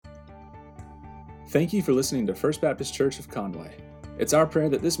Thank you for listening to First Baptist Church of Conway. It's our prayer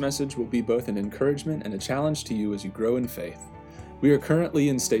that this message will be both an encouragement and a challenge to you as you grow in faith. We are currently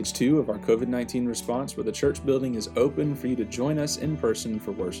in stage 2 of our COVID-19 response, where the church building is open for you to join us in person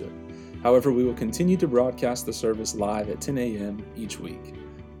for worship. However, we will continue to broadcast the service live at 10 a.m. each week.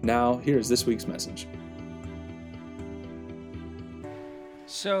 Now, here's this week's message.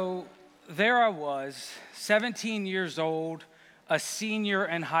 So there I was, 17 years old, a senior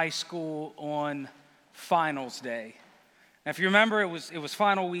in high school on finals day. Now, if you remember, it was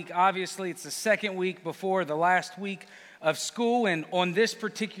final week. Obviously, it's the second week before the last week of school, and on this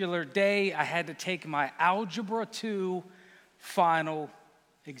particular day, I had to take my Algebra 2 final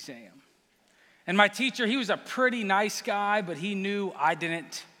exam. And my teacher, he was a pretty nice guy, but he knew I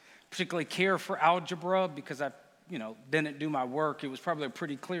didn't particularly care for algebra because I didn't do my work. It was probably a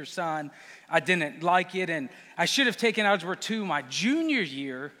pretty clear sign I didn't like it, and I should have taken Algebra 2 my junior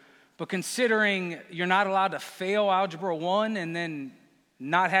year, but considering you're not allowed to fail Algebra 1 and then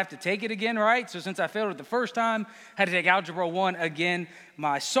not have to take it again, right? So since I failed it the first time, I had to take Algebra 1 again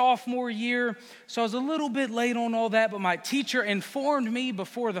my sophomore year. So I was a little bit late on all that, but my teacher informed me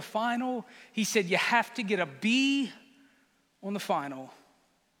before the final. He said, you have to get a B on the final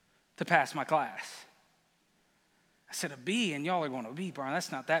to pass my class. I said, a B? And y'all are going, a B, Brian,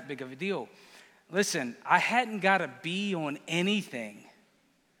 that's not that big of a deal. Listen, I hadn't got a B on anything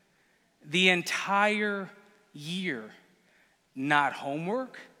the entire year. Not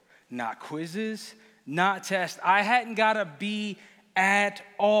homework, not quizzes, not tests. I hadn't got a B at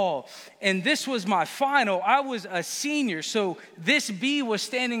all. And this was my final. I was a senior, so this B was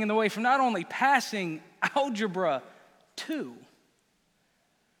standing in the way from not only passing Algebra 2,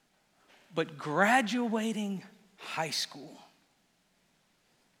 but graduating high school.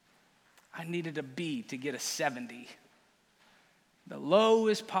 I needed a B to get a 70. The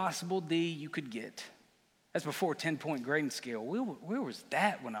lowest possible D you could get. That's before 10-point grading scale. Where was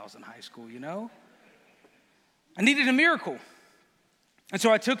that when I was in high school, you know? I needed a miracle. And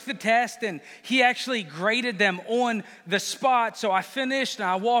so I took the test, and he actually graded them on the spot. So I finished, and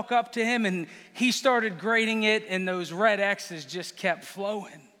I walk up to him, and he started grading it, and those red X's just kept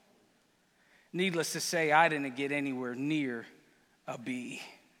flowing. Needless to say, I didn't get anywhere near a B.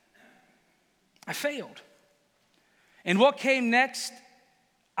 I failed. And what came next,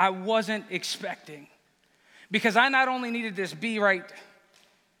 I wasn't expecting. Because I not only needed this B right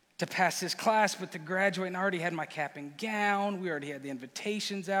to pass this class, but to graduate, and I already had my cap and gown. We already had the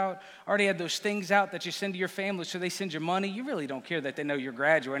invitations out. I already had those things out that you send to your family, so they send you money. You really don't care that they know you're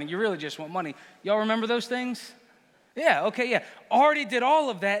graduating. You really just want money. Y'all remember those things? Yeah, okay, yeah. Already did all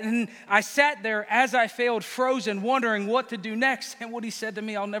of that, and I sat there as I failed, frozen, wondering what to do next. And what he said to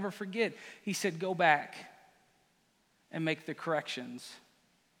me, I'll never forget. He said, go back and make the corrections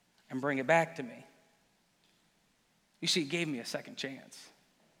and bring it back to me. You see, he gave me a second chance.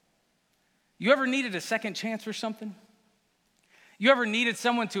 You ever needed a second chance for something? You ever needed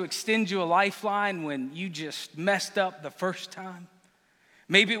someone to extend you a lifeline when you just messed up the first time?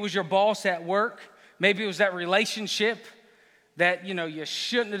 Maybe it was your boss at work. Maybe it was that relationship that, you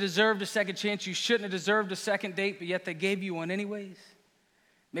shouldn't have deserved a second chance. You shouldn't have deserved a second date, but yet they gave you one anyways.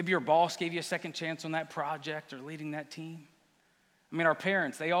 Maybe your boss gave you a second chance on that project or leading that team. I mean, our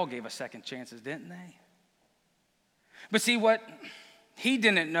parents, they all gave us second chances, didn't they? But see, what he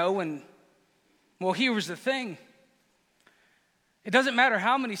didn't know, here was the thing. It doesn't matter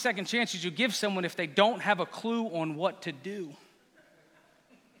how many second chances you give someone if they don't have a clue on what to do.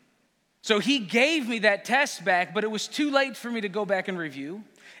 So he gave me that test back, but it was too late for me to go back and review.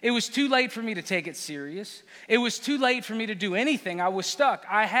 It was too late for me to take it serious. It was too late for me to do anything. I was stuck.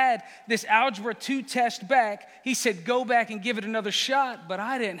 I had this Algebra 2 test back. He said, go back and give it another shot, but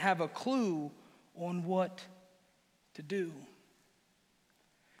I didn't have a clue on what to do.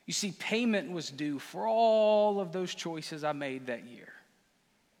 You see, payment was due for all of those choices I made that year,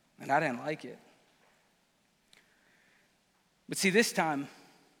 and I didn't like it. But see, this time,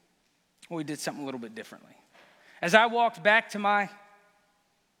 we did something a little bit differently. As I walked back to my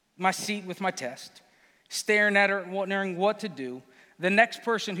seat with my test, staring at her and wondering what to do, the next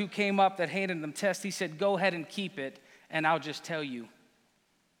person who came up that handed them test, he said, go ahead and keep it, and I'll just tell you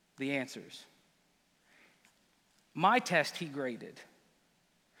the answers. My test, he graded.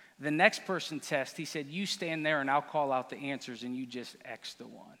 The next person's test, he said, you stand there and I'll call out the answers and you just X the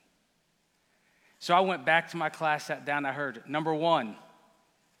one. So I went back to my class, sat down, I heard number 1,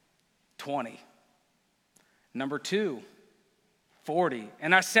 20. Number 2, 40.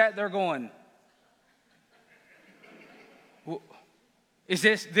 And I sat there going, is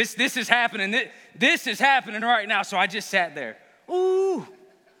this is happening. This is happening right now. So I just sat there. Ooh.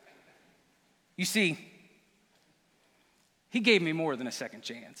 You see, he gave me more than a second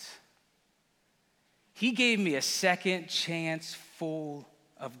chance. He gave me a second chance full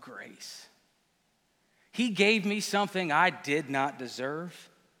of grace. He gave me something I did not deserve.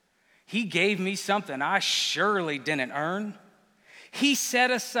 He gave me something I surely didn't earn. He set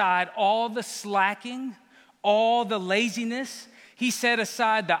aside all the slacking, all the laziness. He set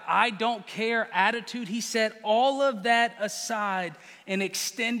aside the I don't care attitude. He set all of that aside and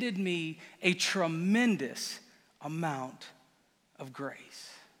extended me a tremendous amount of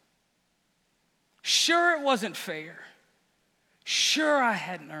grace. Sure, it wasn't fair. Sure, I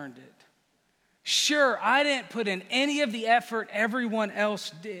hadn't earned it. Sure, I didn't put in any of the effort everyone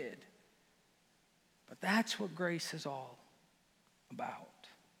else did. But that's what grace is all about.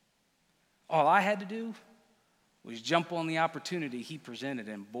 All I had to do was jump on the opportunity he presented,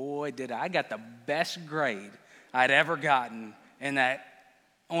 and boy, did I got the best grade I'd ever gotten in that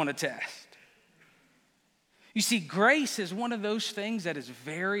on a test. You see, grace is one of those things that is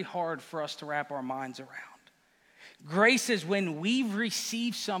very hard for us to wrap our minds around. Grace is when we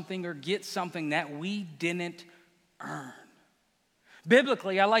receive something or get something that we didn't earn.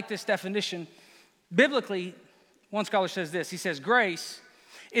 Biblically, I like this definition. Biblically, one scholar says this. He says, grace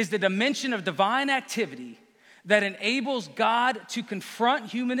is the dimension of divine activity that enables God to confront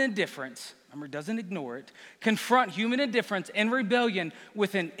human indifference. Remember, doesn't ignore it. Confront human indifference and rebellion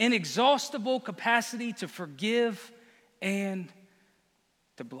with an inexhaustible capacity to forgive and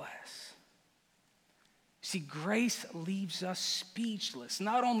to bless. See, grace leaves us speechless,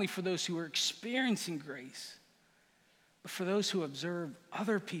 not only for those who are experiencing grace, but for those who observe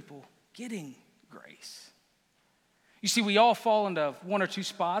other people getting grace. You see, we all fall into one or two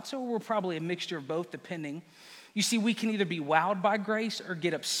spots, or we're probably a mixture of both, depending. You see, we can either be wowed by grace or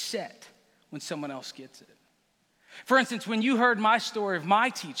get upset when someone else gets it. For instance, when you heard my story of my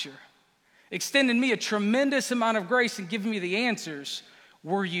teacher extending me a tremendous amount of grace and giving me the answers,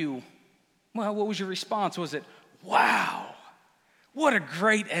 what was your response? Was it, wow, what a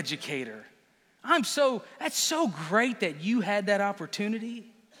great educator. That's so great that you had that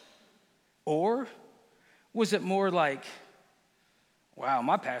opportunity? Or was it more like, wow,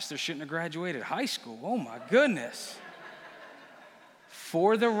 my pastor shouldn't have graduated high school. Oh my goodness.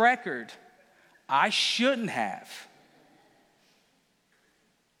 For the record, I shouldn't have.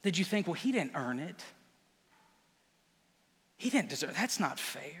 Did you think, well, he didn't earn it? He didn't deserve it. That's not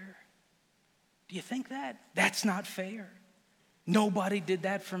fair. Do you think that? That's not fair. Nobody did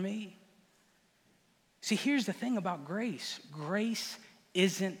that for me. See, here's the thing about grace. Grace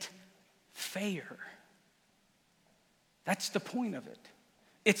isn't fair. That's the point of it.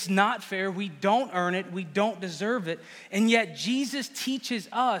 It's not fair. We don't earn it. We don't deserve it. And yet Jesus teaches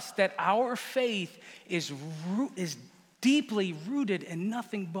us that our faith is deeply rooted in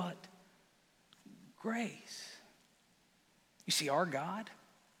nothing but grace. You see, our God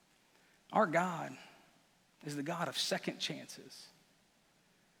is the God of second chances.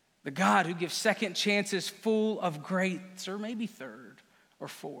 The God who gives second chances full of grace, or maybe third or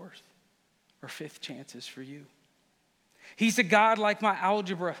fourth or fifth chances for you. He's a God like my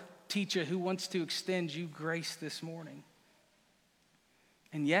algebra teacher who wants to extend you grace this morning.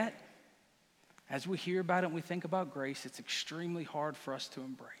 And yet, as we hear about it and we think about grace, it's extremely hard for us to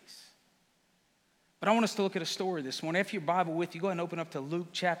embrace. But I want us to look at a story this morning. If you have your Bible with you, go ahead and open up to Luke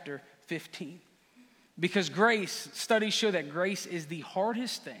chapter 15. Because studies show that grace is the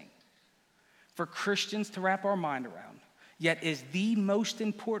hardest thing for Christians to wrap our mind around, yet is the most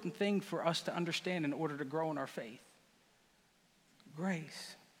important thing for us to understand in order to grow in our faith.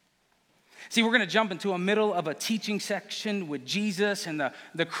 Grace. See, we're going to jump into a middle of a teaching section with Jesus, and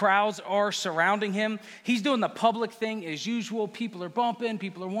the crowds are surrounding him. He's doing the public thing as usual. People are bumping,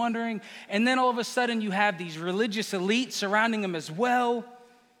 people are wondering, and then all of a sudden you have these religious elites surrounding him as well.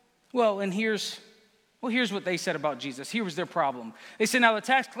 Here's what they said about Jesus. Here was their problem. They said, now the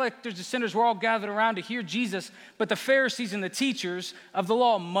tax collectors and sinners were all gathered around to hear Jesus, but the Pharisees and the teachers of the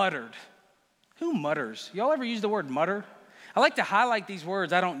law muttered. Who mutters? Y'all ever use the word mutter? I like to highlight these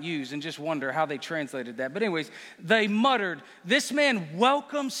words I don't use and just wonder how they translated that. But anyways, they muttered, this man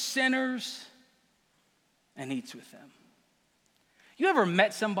welcomes sinners and eats with them. You ever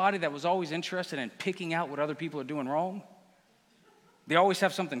met somebody that was always interested in picking out what other people are doing wrong? They always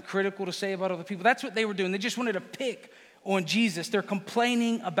have something critical to say about other people. That's what they were doing. They just wanted to pick on Jesus. They're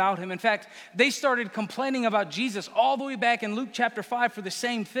complaining about him. In fact, they started complaining about Jesus all the way back in Luke chapter 5 for the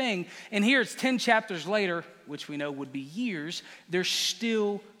same thing. And here it's 10 chapters later, which we know would be years, they're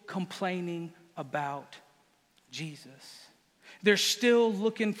still complaining about Jesus. They're still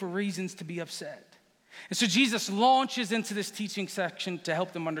looking for reasons to be upset. And so Jesus launches into this teaching section to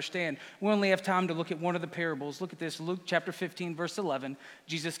help them understand. We only have time to look at one of the parables. Look at this, Luke chapter 15, verse 11.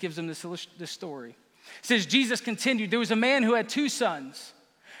 Jesus gives them this story. It says, Jesus continued, there was a man who had 2 sons.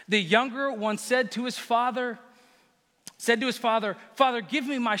 The younger one said to his father, Father, give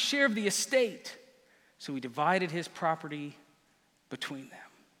me my share of the estate. So he divided his property between them.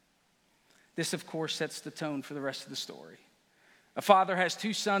 This, of course, sets the tone for the rest of the story. A father has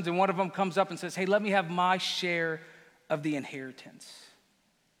 2 sons, and one of them comes up and says, hey, let me have my share of the inheritance.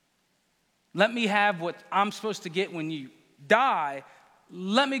 Let me have what I'm supposed to get when you die.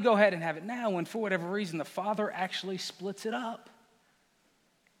 Let me go ahead and have it now. And for whatever reason, the father actually splits it up.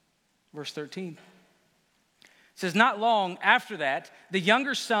 Verse 13. It says, not long after that, the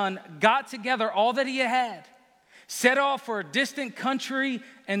younger son got together all that he had, set off for a distant country,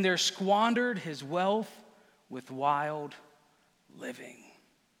 and there squandered his wealth with wild living.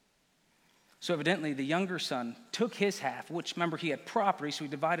 So evidently, the younger son took his half, which, remember, he had property, so he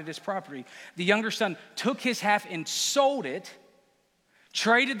divided his property. The younger son took his half and sold it,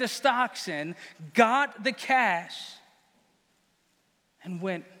 traded the stocks in, got the cash, and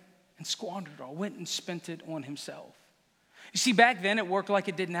went and squandered it all, went and spent it on himself. You see, back then it worked like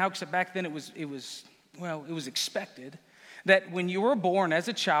it did now, except back then it was expected that when you were born as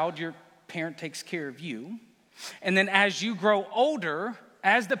a child, your parent takes care of you. And then as you grow older,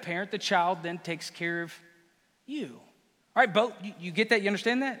 as the parent, the child then takes care of you. All right, both, you get that? You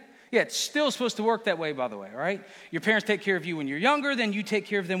understand that? Yeah, it's still supposed to work that way, by the way, all right? Your parents take care of you when you're younger, then you take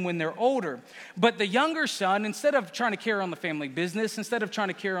care of them when they're older. But the younger son, instead of trying to carry on the family business, instead of trying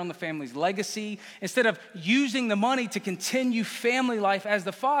to carry on the family's legacy, instead of using the money to continue family life as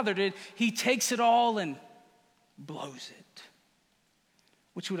the father did, he takes it all and blows it,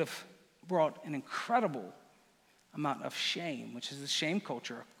 which would have brought an incredible amount of shame, which is the shame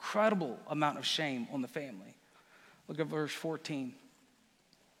culture, incredible amount of shame on the family. Look at verse 14.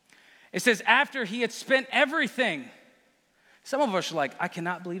 It says, after he had spent everything. Some of us are like, I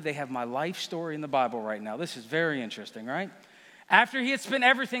cannot believe they have my life story in the Bible right now. This is very interesting, right? After he had spent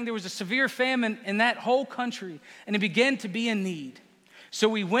everything, there was a severe famine in that whole country, and he began to be in need.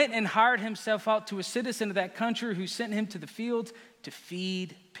 So he went and hired himself out to a citizen of that country who sent him to the fields to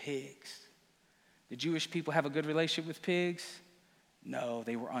feed pigs. The Jewish people have a good relationship with pigs? No,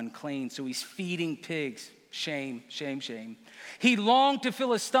 they were unclean. So he's feeding pigs. Shame, shame, shame. He longed to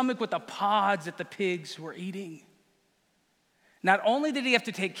fill his stomach with the pods that the pigs were eating. Not only did he have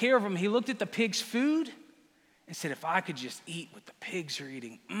to take care of them, he looked at the pigs' food and said, if I could just eat what the pigs are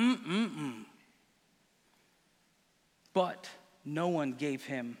eating, But no one gave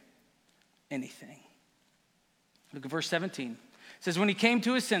him anything. Look at verse 17. It says, when he came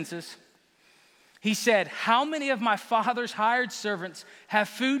to his senses, he said, how many of my father's hired servants have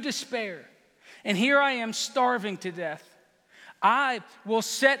food to spare? And here I am starving to death. I will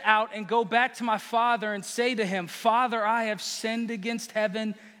set out and go back to my father and say to him, Father, I have sinned against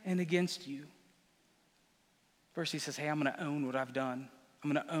heaven and against you. First he says, hey, I'm going to own what I've done.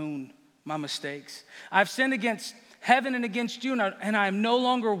 I'm going to own my mistakes. I've sinned against heaven and against you, and I am no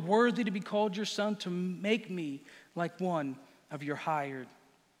longer worthy to be called your son, to make me like one of your hired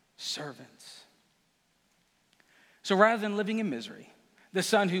servants. So rather than living in misery, the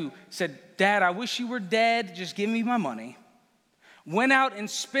son who said, Dad, I wish you were dead, just give me my money, went out and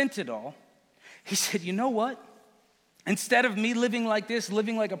spent it all. He said, you know what? Instead of me living like this,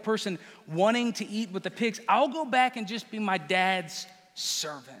 living like a person wanting to eat with the pigs, I'll go back and just be my dad's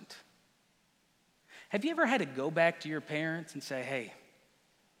servant. Have you ever had to go back to your parents and say, hey,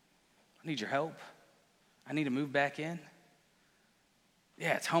 I need your help. I need to move back in?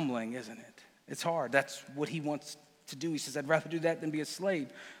 Yeah, it's humbling, isn't it? It's hard. That's what he wants to do. He says, I'd rather do that than be a slave.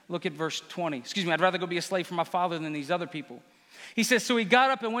 Look at verse 20. I'd rather go be a slave for my father than these other people. He says, so he got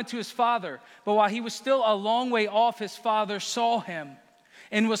up and went to his father. But while he was still a long way off, his father saw him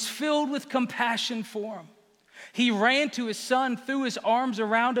and was filled with compassion for him. He ran to his son, threw his arms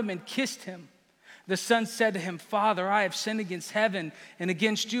around him, and kissed him. The son said to him, Father, I have sinned against heaven and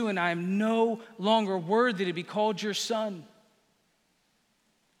against you, and I am no longer worthy to be called your son.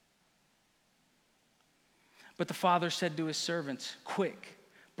 But the father said to his servants, quick,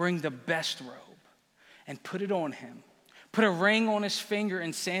 bring the best robe and put it on him. Put a ring on his finger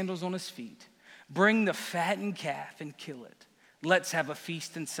and sandals on his feet. Bring the fattened calf and kill it. Let's have a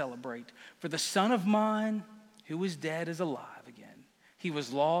feast and celebrate. For the son of mine who was dead is alive again. He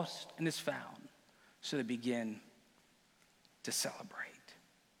was lost and is found. So they begin to celebrate.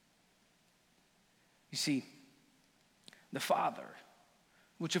 You see, the Father,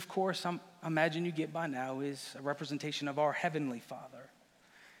 which of course I imagine you get by now, is a representation of our Heavenly Father.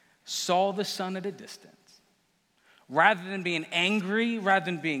 saw the son at a distance. Rather than being angry, rather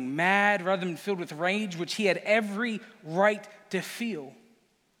than being mad, rather than filled with rage, which he had every right to feel,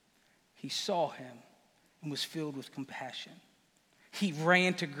 he saw him and was filled with compassion. He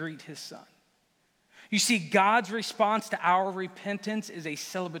ran to greet his son. You see, God's response to our repentance is a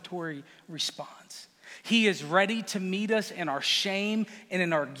celebratory response. He is ready to meet us in our shame and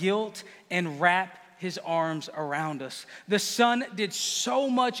in our guilt and wrap his arms around us. The son did so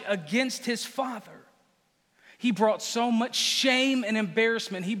much against his father. He brought so much shame and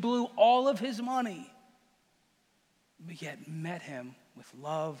embarrassment. He blew all of his money, but yet met him with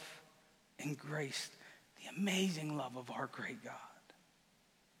love and grace, the amazing love of our great God.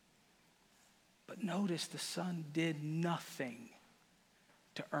 But notice the son did nothing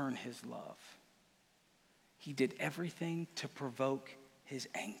to earn his love. He did everything to provoke his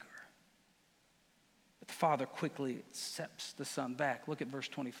anger. But the father quickly accepts the son back. Look at verse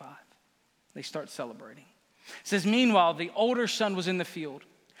 25. They start celebrating. It says, meanwhile, the older son was in the field.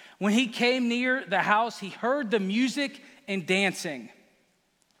 When he came near the house, he heard the music and dancing.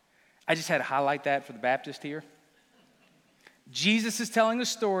 I just had to highlight that for the Baptist here. Jesus is telling a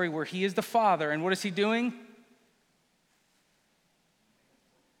story where he is the father, and what is he doing?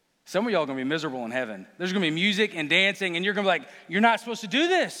 Some of y'all are going to be miserable in heaven. There's going to be music and dancing, and you're going to be like, you're not supposed to do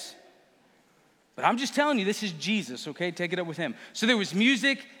this. But I'm just telling you, this is Jesus, okay? Take it up with him. So there was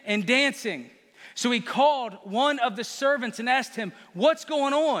music and dancing. So he called one of the servants and asked him, what's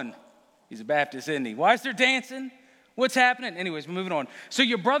going on? He's a Baptist, isn't he? Why is there dancing? What's happening? Anyways, we're moving on. So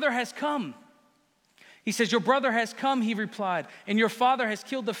your brother has come. He says, your brother has come, he replied, and your father has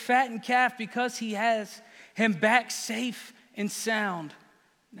killed the fattened calf because he has him back safe and sound.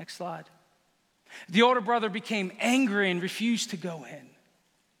 Next slide. The older brother became angry and refused to go in.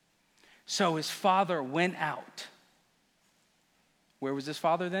 So his father went out. Where was his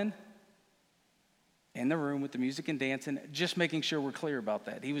father then? In the room with the music and dancing, just making sure we're clear about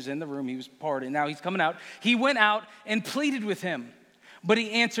that. He was in the room, he was partying. Now he's coming out. He went out and pleaded with him. But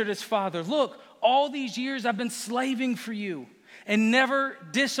he answered his father, look, all these years I've been slaving for you and never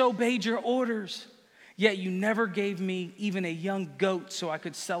disobeyed your orders. Yet you never gave me even a young goat so I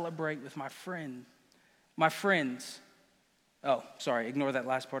could celebrate with my friends. Oh, sorry, ignore that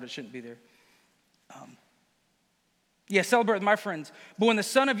last part. It shouldn't be there. Celebrate with my friends. But when the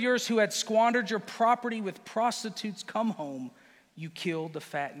son of yours who had squandered your property with prostitutes come home, you killed the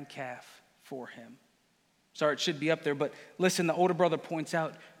fattened calf for him. Sorry, it should be up there, but listen, the older brother points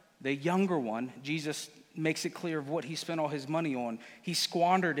out the younger one, Jesus makes it clear of what he spent all his money on. He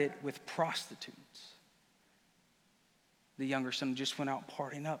squandered it with prostitutes. The younger son just went out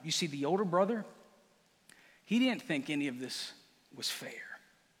partying up. You see, the older brother, he didn't think any of this was fair.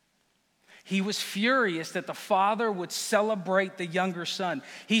 He was furious that the father would celebrate the younger son.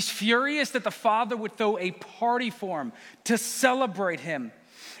 He's furious that the father would throw a party for him to celebrate him.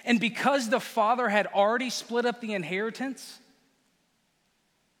 And because the father had already split up the inheritance,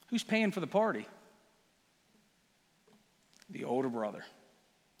 who's paying for the party? The older brother.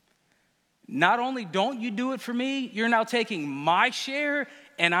 Not only don't you do it for me, you're now taking my share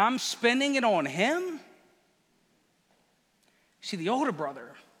and I'm spending it on him? See, the older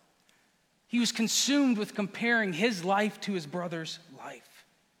brother, he was consumed with comparing his life to his brother's life.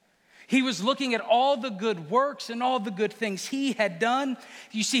 He was looking at all the good works and all the good things he had done.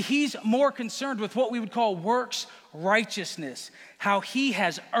 You see, he's more concerned with what we would call works righteousness, how he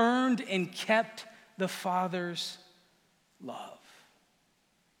has earned and kept the Father's love.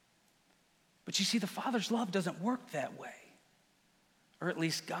 But you see, the Father's love doesn't work that way. Or at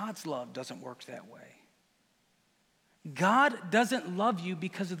least God's love doesn't work that way. God doesn't love you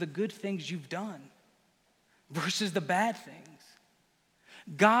because of the good things you've done versus the bad things.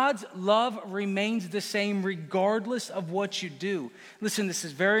 God's love remains the same regardless of what you do. Listen, this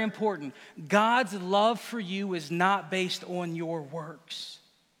is very important. God's love for you is not based on your works.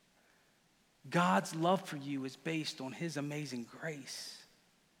 God's love for you is based on his amazing grace.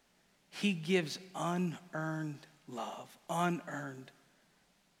 He gives unearned love, unearned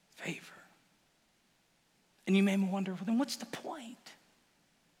favor. And you may wonder, well, then what's the point?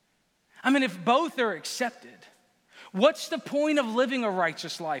 I mean, if both are accepted, what's the point of living a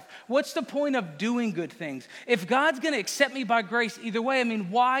righteous life? What's the point of doing good things? If God's going to accept me by grace either way, I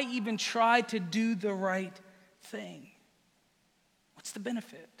mean, why even try to do the right thing? What's the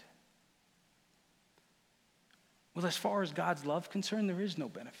benefit? Well, as far as God's love concerned, there is no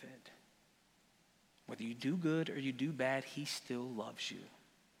benefit. Whether you do good or you do bad, he still loves you.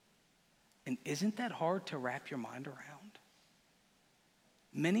 And isn't that hard to wrap your mind around?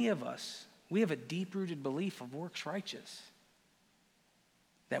 Many of us, we have a deep-rooted belief of works righteous.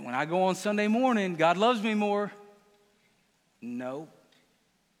 that when I go on Sunday morning, God loves me more. No.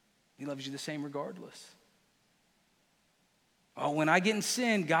 He loves you the same regardless. Oh, when I get in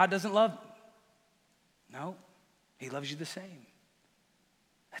sin, God doesn't love me. No. He loves you the same.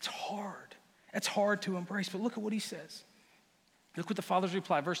 That's hard. That's hard to embrace. But look at what he says. Look what the Father's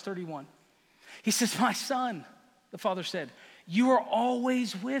reply, verse 31. He says, my son, the Father said, you are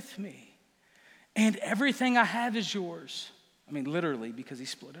always with me, and everything I have is yours. I mean, literally, because he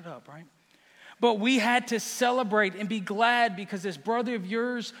split it up, right? But we had to celebrate and be glad because this brother of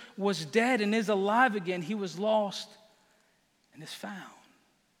yours was dead and is alive again. He was lost and is found.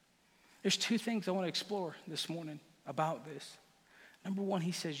 There's two things I want to explore this morning about this. Number one,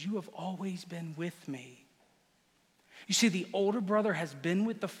 he says, you have always been with me. You see, the older brother has been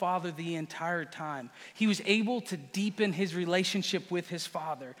with the father the entire time. He was able to deepen his relationship with his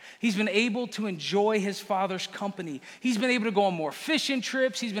father. He's been able to enjoy his father's company. He's been able to go on more fishing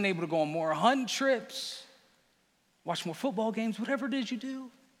trips. He's been able to go on more hunting trips, watch more football games, whatever it is you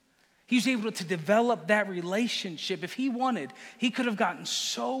do. He was able to develop that relationship. If he wanted, he could have gotten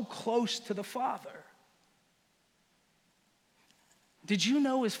so close to the Father. Did you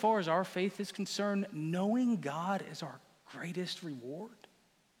know, as far as our faith is concerned, knowing God is our greatest reward?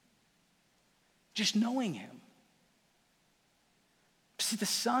 Just knowing him. See, the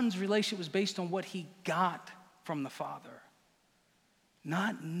Son's relationship was based on what he got from the Father,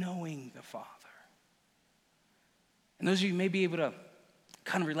 not knowing the Father. And those of you may be able to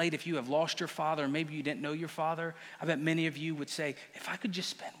kind of relate if you have lost your father, or maybe you didn't know your father. I bet many of you would say, if I could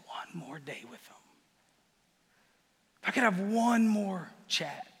just spend one more day with him, if I could have one more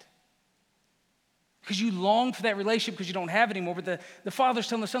chat. Because you long for that relationship because you don't have it anymore. But the father's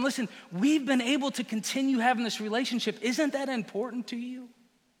telling the son, listen, we've been able to continue having this relationship. Isn't that important to you?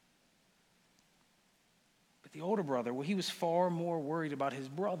 But the older brother, well, he was far more worried about his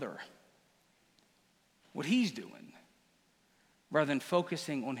brother, what he's doing, rather than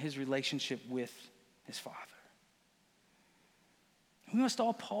focusing on his relationship with his father. We must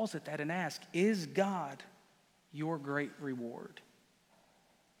all pause at that and ask, is God your great reward?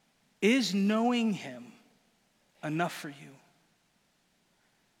 Is knowing him enough for you?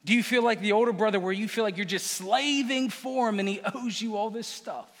 Do you feel like the older brother where you feel like you're just slaving for him and he owes you all this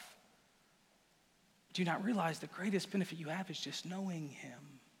stuff? Do you not realize the greatest benefit you have is just knowing him?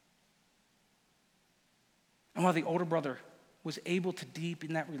 And while the older brother was able to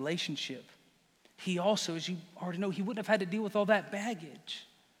deepen that relationship, he also, as you already know, he wouldn't have had to deal with all that baggage.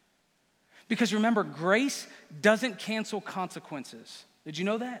 Because remember, grace doesn't cancel consequences. Did you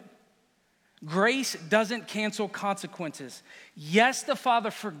know that? Grace doesn't cancel consequences. Yes, the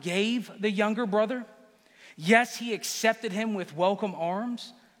father forgave the younger brother. Yes, he accepted him with welcome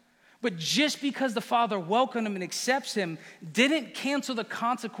arms. But just because the father welcomed him and accepts him didn't cancel the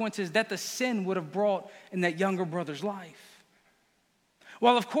consequences that the sin would have brought in that younger brother's life.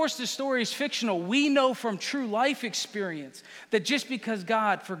 While, of course, this story is fictional, we know from true life experience that just because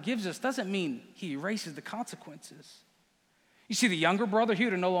God forgives us doesn't mean he erases the consequences. You see, the younger brother, he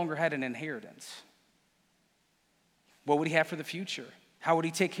would have no longer had an inheritance. What would he have for the future? How would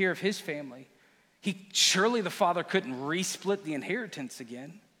he take care of his family? Surely the father couldn't resplit the inheritance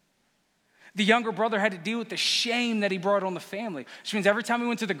again. The younger brother had to deal with the shame that he brought on the family, which means every time he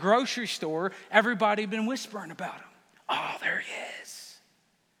went to the grocery store, everybody had been whispering about him. Oh, there he is.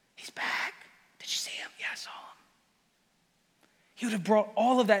 He's back. Did you see him? Yeah, I saw him. He would have brought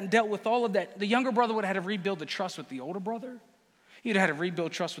all of that and dealt with all of that. The younger brother would have had to rebuild the trust with the older brother. He'd have had to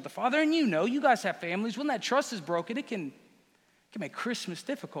rebuild trust with the father. And you know, you guys have families. When that trust is broken, it can make Christmas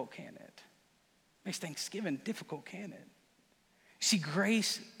difficult, can't it? It makes Thanksgiving difficult, can't it? See,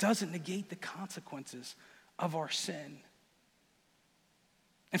 grace doesn't negate the consequences of our sin.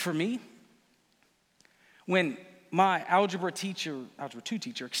 And for me, when my Algebra 2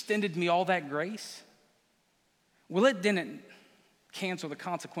 teacher extended me all that grace, well, it didn't cancel the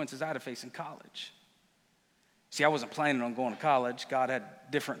consequences I had to face in college. See, I wasn't planning on going to college. God had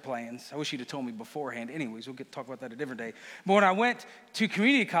different plans. I wish he'd have told me beforehand. Anyways, we'll talk about that a different day. But when I went to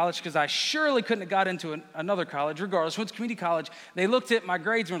community college, because I surely couldn't have got into another college, regardless, went to community college, they looked at my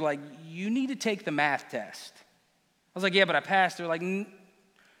grades and were like, you need to take the math test. I was like, yeah, but I passed. They're like,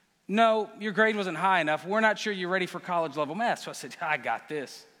 no, your grade wasn't high enough. We're not sure you're ready for college level math. So I said, I got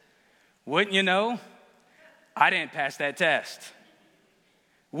this. Wouldn't you know? I didn't pass that test.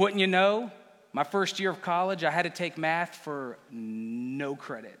 Wouldn't you know? My first year of college, I had to take math for no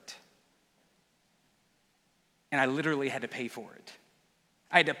credit. And I literally had to pay for it.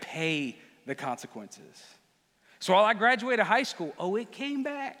 I had to pay the consequences. So while I graduated high school, it came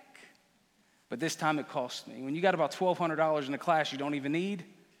back. But this time it cost me. When you got about $1,200 in a class you don't even need,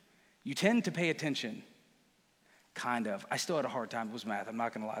 You tend to pay attention. Kind of. I still had a hard time with math, I'm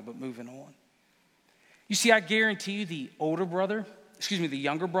not going to lie, but moving on. You see, I guarantee you the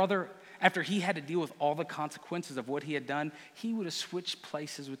younger brother, after he had to deal with all the consequences of what he had done, he would have switched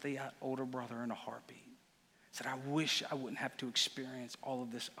places with the older brother in a heartbeat. Said, I wish I wouldn't have to experience all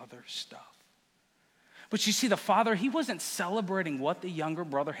of this other stuff. But you see, the father, he wasn't celebrating what the younger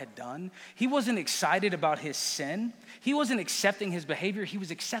brother had done. He wasn't excited about his sin. He wasn't accepting his behavior. He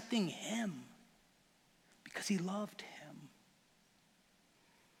was accepting him because he loved him.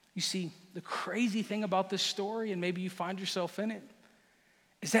 You see, the crazy thing about this story, and maybe you find yourself in it,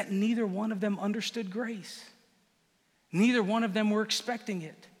 is that neither one of them understood grace. Neither one of them were expecting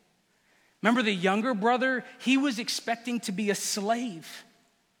it. Remember the younger brother, he was expecting to be a slave.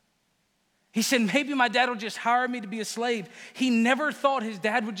 He said, maybe my dad will just hire me to be a slave. He never thought his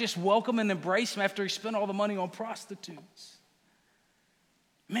dad would just welcome and embrace him after he spent all the money on prostitutes.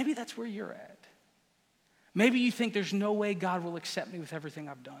 Maybe that's where you're at. Maybe you think there's no way God will accept me with everything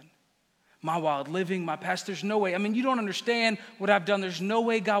I've done. My wild living, my past, there's no way. I mean, you don't understand what I've done. There's no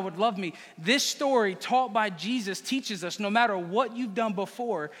way God would love me. This story taught by Jesus teaches us no matter what you've done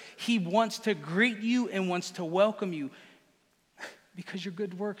before, he wants to greet you and wants to welcome you. Because your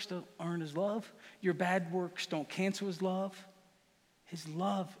good works don't earn his love. Your bad works don't cancel his love. His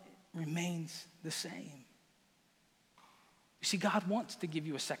love remains the same. You see, God wants to give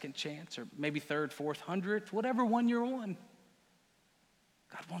you a second chance, or maybe third, fourth, 100th, whatever one you're on.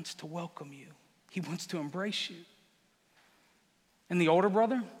 God wants to welcome you. He wants to embrace you. And the older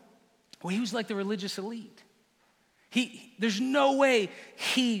brother, well, he was like the religious elite. There's no way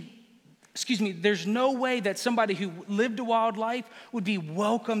that somebody who lived a wild life would be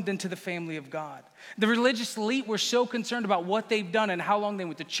welcomed into the family of God. The religious elite were so concerned about what they've done and how long they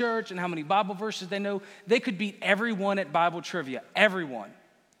went to church and how many Bible verses they know, they could beat everyone at Bible trivia, everyone.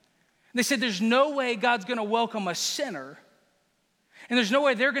 They said there's no way God's going to welcome a sinner, and there's no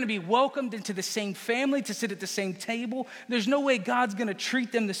way they're going to be welcomed into the same family, to sit at the same table. There's no way God's going to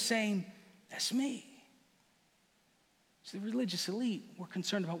treat them the same as me. So the religious elite were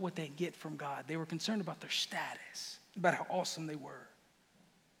concerned about what they get from God. They were concerned about their status, about how awesome they were.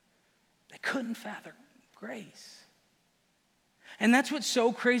 They couldn't fathom grace. And that's what's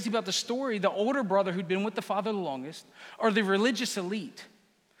so crazy about the story. The older brother who'd been with the father the longest, or the religious elite,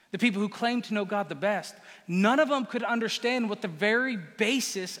 the people who claimed to know God the best, none of them could understand what the very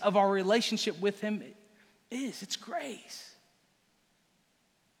basis of our relationship with him is. It's grace.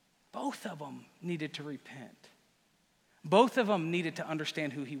 Both of them needed to repent. Both of them needed to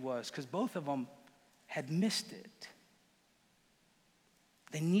understand who he was, because both of them had missed it.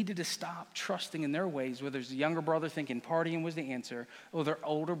 They needed to stop trusting in their ways, whether it's the younger brother thinking partying was the answer, or their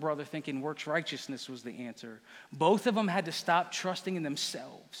older brother thinking works righteousness was the answer. Both of them had to stop trusting in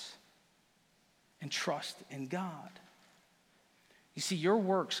themselves and trust in God. You see, your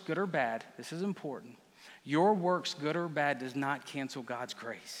works, good or bad, this is important. Your works, good or bad, does not cancel God's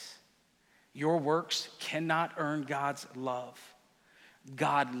grace. Your works cannot earn God's love.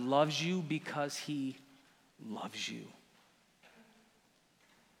 God loves you because he loves you.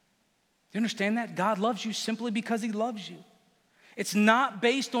 You understand that? God loves you simply because he loves you. It's not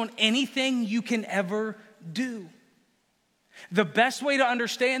based on anything you can ever do. The best way to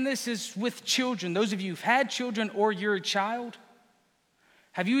understand this is with children. Those of you who've had children or you're a child,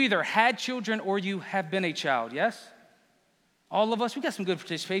 have you either had children or you have been a child? Yes? All of us, we got some good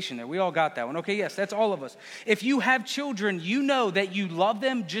participation there. We all got that one. Okay, yes, that's all of us. If you have children, you know that you love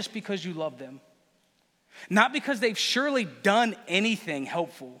them just because you love them. Not because they've surely done anything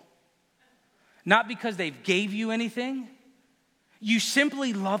helpful. Not because they've gave you anything. You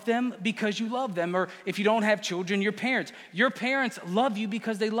simply love them because you love them. Or if you don't have children, your parents. Your parents love you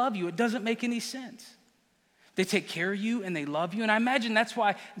because they love you. It doesn't make any sense. They take care of you and they love you. And I imagine that's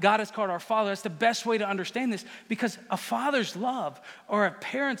why God has called our Father. That's the best way to understand this, because a father's love or a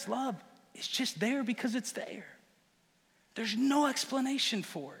parent's love is just there because it's there. There's no explanation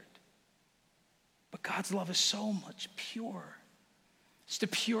for it. But God's love is so much pure. It's the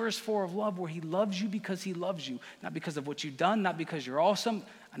purest form of love, where he loves you because he loves you, not because of what you've done, not because you're awesome.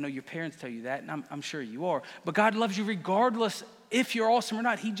 I know your parents tell you that, and I'm sure you are. But God loves you regardless if you're awesome or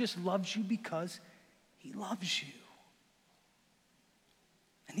not. He just loves you because he loves you.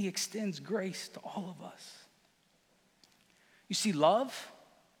 And he extends grace to all of us. You see, love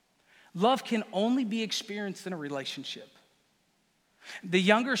can only be experienced in a relationship. The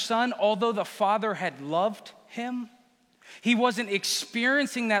younger son, although the father had loved him, he wasn't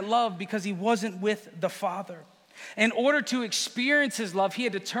experiencing that love because he wasn't with the Father. In order to experience his love, he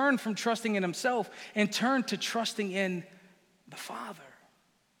had to turn from trusting in himself and turn to trusting in the Father.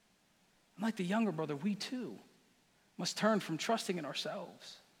 Like the younger brother, we too must turn from trusting in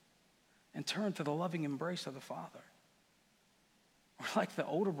ourselves and turn to the loving embrace of the Father. Or like the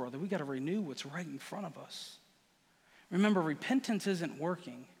older brother, we got to renew what's right in front of us. Remember, repentance isn't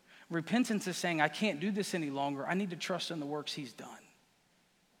working. Repentance is saying, I can't do this any longer. I need to trust in the works he's done.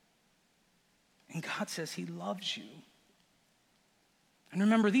 And God says he loves you. And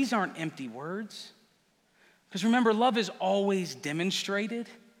remember, these aren't empty words. Because remember, love is always demonstrated.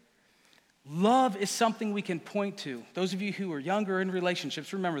 Love is something we can point to. Those of you who are younger in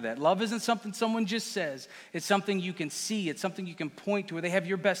relationships, remember that. Love isn't something someone just says. It's something you can see. It's something you can point to where they have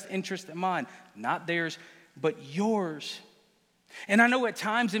your best interest in mind. Not theirs, but yours. And I know at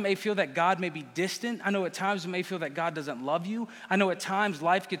times it may feel that God may be distant. I know at times it may feel that God doesn't love you. I know at times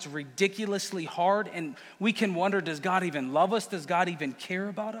life gets ridiculously hard and we can wonder, does God even love us? Does God even care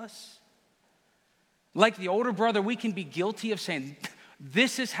about us? Like the older brother, we can be guilty of saying,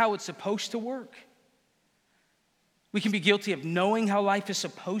 this is how it's supposed to work. We can be guilty of knowing how life is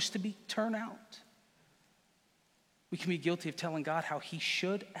supposed to turn out. We can be guilty of telling God how he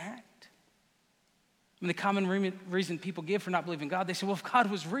should act. I mean, the common reason people give for not believing God, they say, well, if God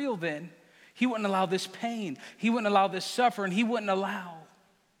was real then, he wouldn't allow this pain. He wouldn't allow this suffering. He wouldn't allow.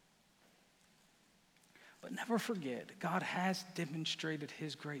 But never forget, God has demonstrated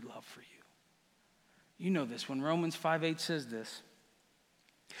his great love for you. You know this when Romans 5:8 says this.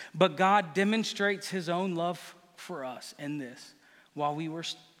 But God demonstrates his own love for us in this. While we were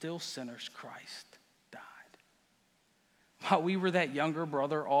still sinners, Christ died. While we were that younger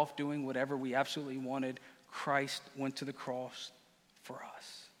brother off doing whatever we absolutely wanted, Christ went to the cross for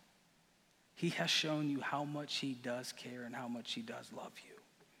us. He has shown you how much he does care and how much he does love you.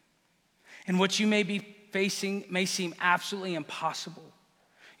 And what you may be facing may seem absolutely impossible.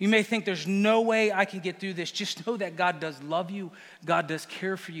 You may think there's no way I can get through this. Just know that God does love you. God does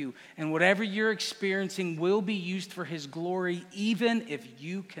care for you. And whatever you're experiencing will be used for his glory, even if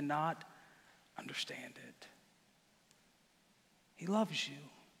you cannot understand it. He loves you.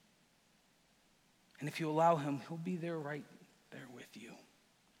 And if you allow him, he'll be there right there with you.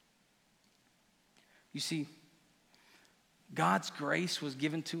 You see, God's grace was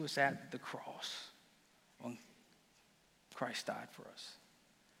given to us at the cross when Christ died for us.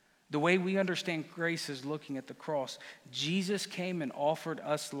 The way we understand grace is looking at the cross. Jesus came and offered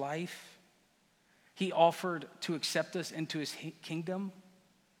us life. He offered to accept us into his kingdom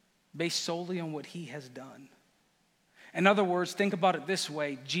based solely on what he has done. In other words, think about it this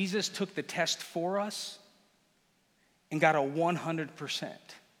way. Jesus took the test for us and got a 100%.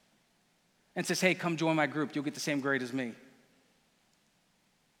 And says, hey, come join my group. You'll get the same grade as me.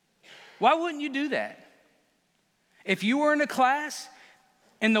 Why wouldn't you do that? If you were in a class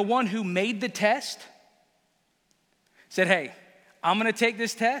and the one who made the test said, hey, I'm going to take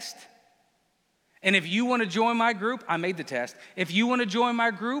this test. And if you want to join my group, I made the test. If you want to join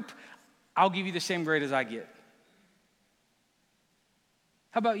my group, I'll give you the same grade as I get.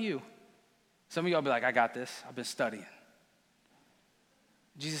 How about you? Some of y'all be like, I got this. I've been studying.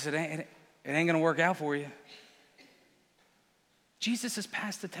 Jesus said, it ain't going to work out for you. Jesus has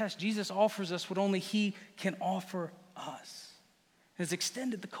passed the test. Jesus offers us what only he can offer us. Has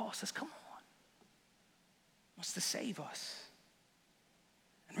extended the cost. Says, come on. Wants to save us.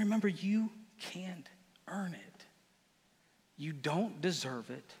 And remember, you can't earn it. You don't deserve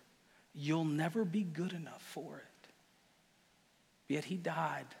it. You'll never be good enough for it. Yet he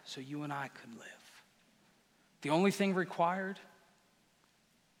died so you and I could live. The only thing required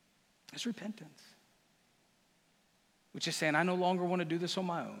is repentance. Which is saying, I no longer want to do this on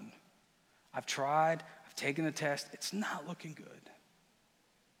my own. I've tried. I've taken the test. It's not looking good.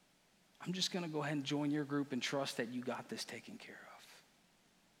 I'm just going to go ahead and join your group and trust that you got this taken care of.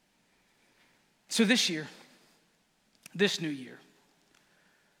 So this year, this new year,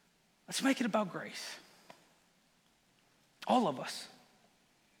 let's make it about grace. All of us.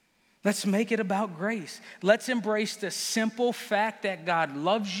 Let's make it about grace. Let's embrace the simple fact that God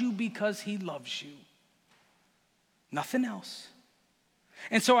loves you because he loves you. Nothing else.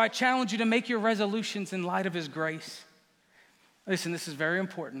 And so I challenge you to make your resolutions in light of his grace. Listen, this is very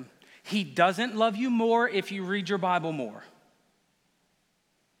important. He doesn't love you more if you read your Bible more.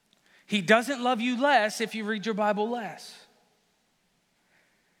 He doesn't love you less if you read your Bible less.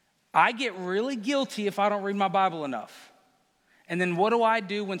 I get really guilty if I don't read my Bible enough. And then what do I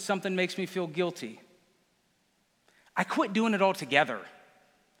do when something makes me feel guilty? I quit doing it altogether.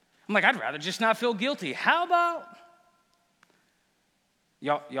 I'm like, I'd rather just not feel guilty. How about?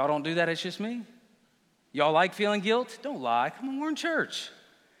 Y'all don't do that, it's just me? Y'all like feeling guilt? Don't lie. Come on, we're in church.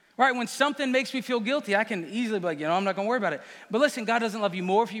 Right? When something makes me feel guilty, I can easily be like, I'm not going to worry about it. But listen, God doesn't love you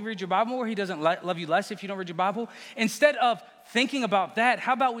more if you read your Bible more. He doesn't love you less if you don't read your Bible. Instead of thinking about that,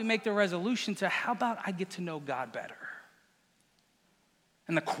 how about we make the resolution to how about I get to know God better?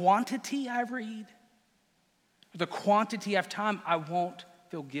 And the quantity I read, the quantity of time I won't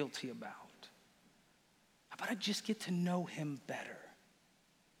feel guilty about. How about I just get to know him better?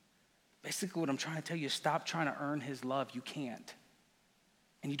 Basically what I'm trying to tell you is stop trying to earn his love. You can't.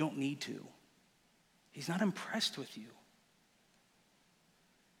 And you don't need to. He's not impressed with you.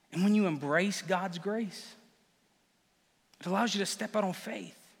 And when you embrace God's grace, it allows you to step out on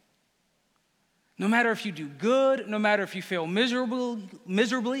faith. No matter if you do good, no matter if you fail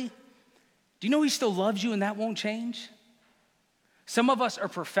miserably, do you know he still loves you and that won't change? Some of us are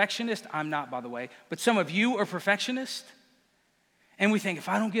perfectionists. I'm not, by the way, but some of you are perfectionists. And we think, if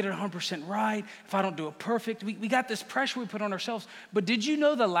I don't get it 100% right, if I don't do it perfect, we got this pressure we put on ourselves. But did you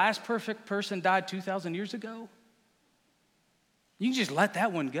know the last perfect person died 2,000 years ago? You can just let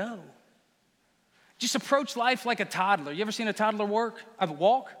that one go. Just approach life like a toddler. You ever seen a toddler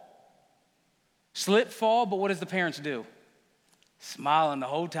walk? Slip, fall, but what does the parents do? Smiling the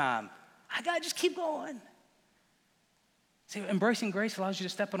whole time. I gotta just keep going. See, embracing grace allows you to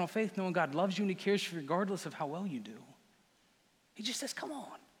step out on faith, knowing God loves you and he cares for you regardless of how well you do. He just says, come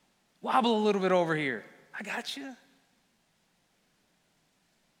on, wobble a little bit over here. I got you. And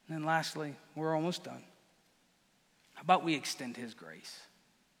then lastly, we're almost done. How about we extend his grace?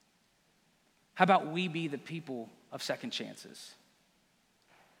 How about we be the people of second chances?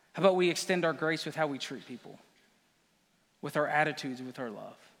 How about we extend our grace with how we treat people, with our attitudes, with our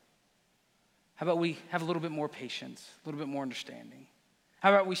love? How about we have a little bit more patience, a little bit more understanding?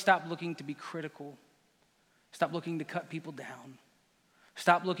 How about we stop looking to be critical? Stop looking to cut people down.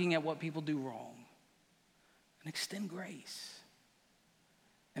 Stop looking at what people do wrong. And extend grace.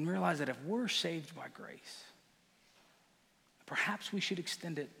 And realize that if we're saved by grace, perhaps we should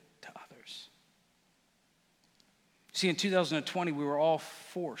extend it to others. See, in 2020, we were all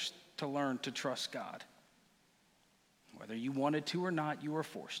forced to learn to trust God. Whether you wanted to or not, you were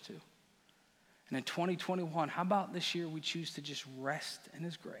forced to. And in 2021, how about this year we choose to just rest in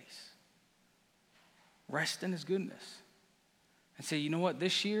his grace? Rest in his goodness. And say, you know what,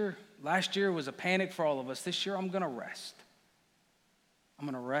 last year was a panic for all of us. This year I'm going to rest. I'm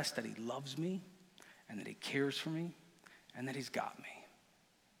going to rest that he loves me and that he cares for me and that he's got me.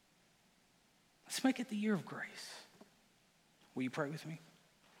 Let's make it the year of grace. Will you pray with me?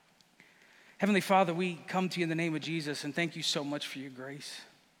 Heavenly Father, we come to you in the name of Jesus and thank you so much for your grace.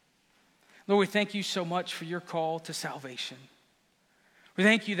 Lord, we thank you so much for your call to salvation. We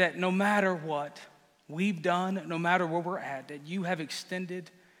thank you that no matter what we've done, no matter where we're at, that you have extended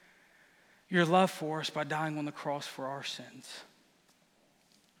your love for us by dying on the cross for our sins.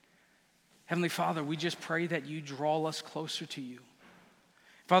 Heavenly Father, we just pray that you draw us closer to you.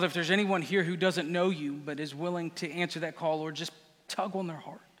 Father, if there's anyone here who doesn't know you but is willing to answer that call, Lord, just tug on their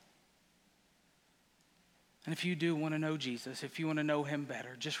heart. And if you do want to know Jesus, if you want to know him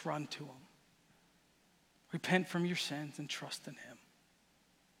better, just run to him. Repent from your sins and trust in him.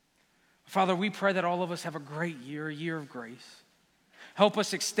 Father, we pray that all of us have a great year, a year of grace. Help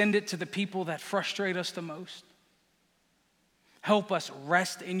us extend it to the people that frustrate us the most. Help us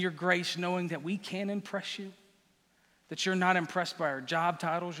rest in your grace, knowing that we can impress you, that you're not impressed by our job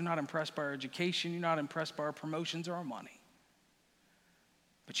titles, you're not impressed by our education, you're not impressed by our promotions or our money.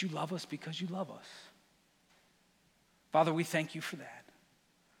 But you love us because you love us. Father, we thank you for that.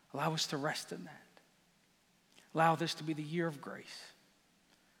 Allow us to rest in that. Allow this to be the year of grace.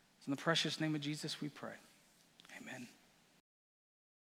 In the precious name of Jesus we pray.